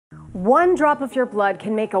One drop of your blood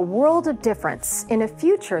can make a world of difference in a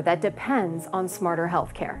future that depends on smarter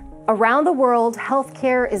healthcare. Around the world,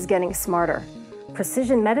 healthcare is getting smarter.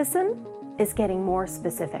 Precision medicine is getting more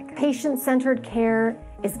specific. Patient-centered care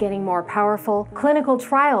is getting more powerful. Clinical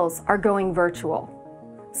trials are going virtual.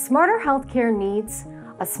 Smarter healthcare needs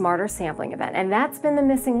a smarter sampling event, and that's been the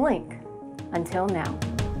missing link until now.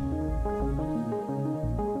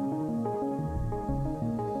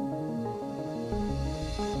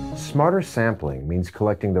 Smarter sampling means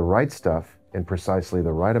collecting the right stuff in precisely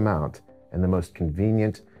the right amount in the most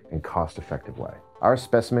convenient and cost-effective way. Our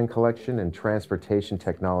specimen collection and transportation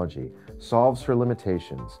technology solves for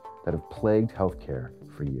limitations that have plagued healthcare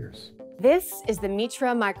for years. This is the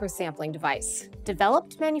Mitra microsampling device,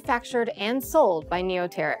 developed, manufactured, and sold by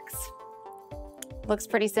Neoterix. Looks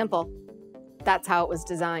pretty simple. That's how it was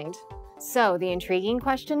designed. So the intriguing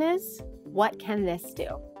question is, what can this do?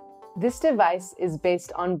 This device is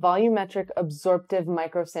based on volumetric absorptive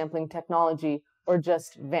microsampling technology, or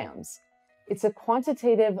just VAMS. It's a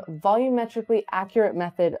quantitative, volumetrically accurate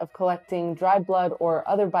method of collecting dried blood or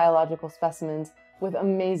other biological specimens with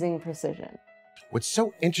amazing precision. What's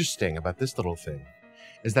so interesting about this little thing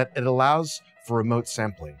is that it allows for remote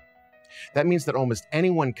sampling. That means that almost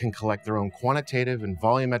anyone can collect their own quantitative and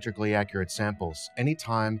volumetrically accurate samples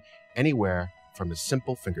anytime, anywhere, from a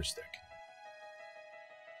simple fingerstick.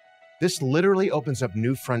 This literally opens up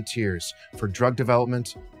new frontiers for drug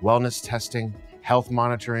development, wellness testing, health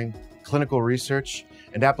monitoring, clinical research,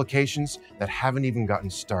 and applications that haven't even gotten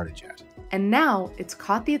started yet. And now it's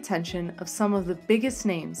caught the attention of some of the biggest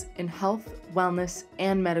names in health, wellness,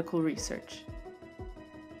 and medical research.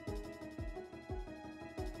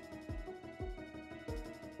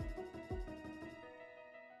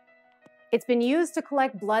 It's been used to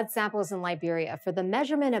collect blood samples in Liberia for the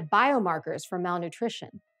measurement of biomarkers for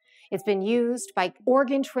malnutrition. It's been used by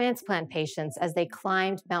organ transplant patients as they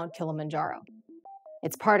climbed Mount Kilimanjaro.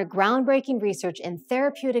 It's part of groundbreaking research in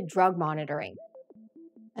therapeutic drug monitoring.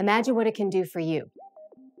 Imagine what it can do for you,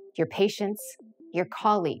 your patients, your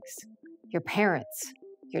colleagues, your parents,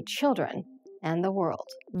 your children, and the world.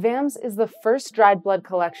 VAMS is the first dried blood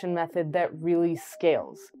collection method that really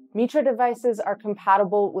scales. Mitra devices are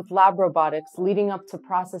compatible with lab robotics, leading up to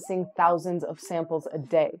processing thousands of samples a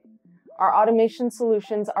day. Our automation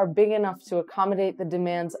solutions are big enough to accommodate the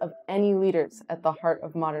demands of any leaders at the heart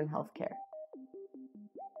of modern healthcare.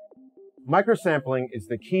 Microsampling is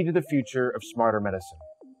the key to the future of smarter medicine.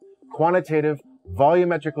 Quantitative,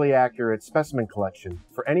 volumetrically accurate specimen collection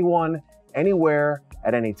for anyone, anywhere,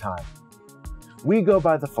 at any time. We go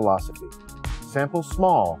by the philosophy, sample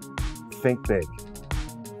small, think big.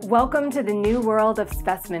 Welcome to the new world of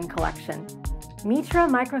specimen collection. Mitra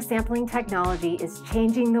microsampling technology is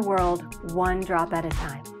changing the world one drop at a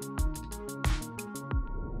time.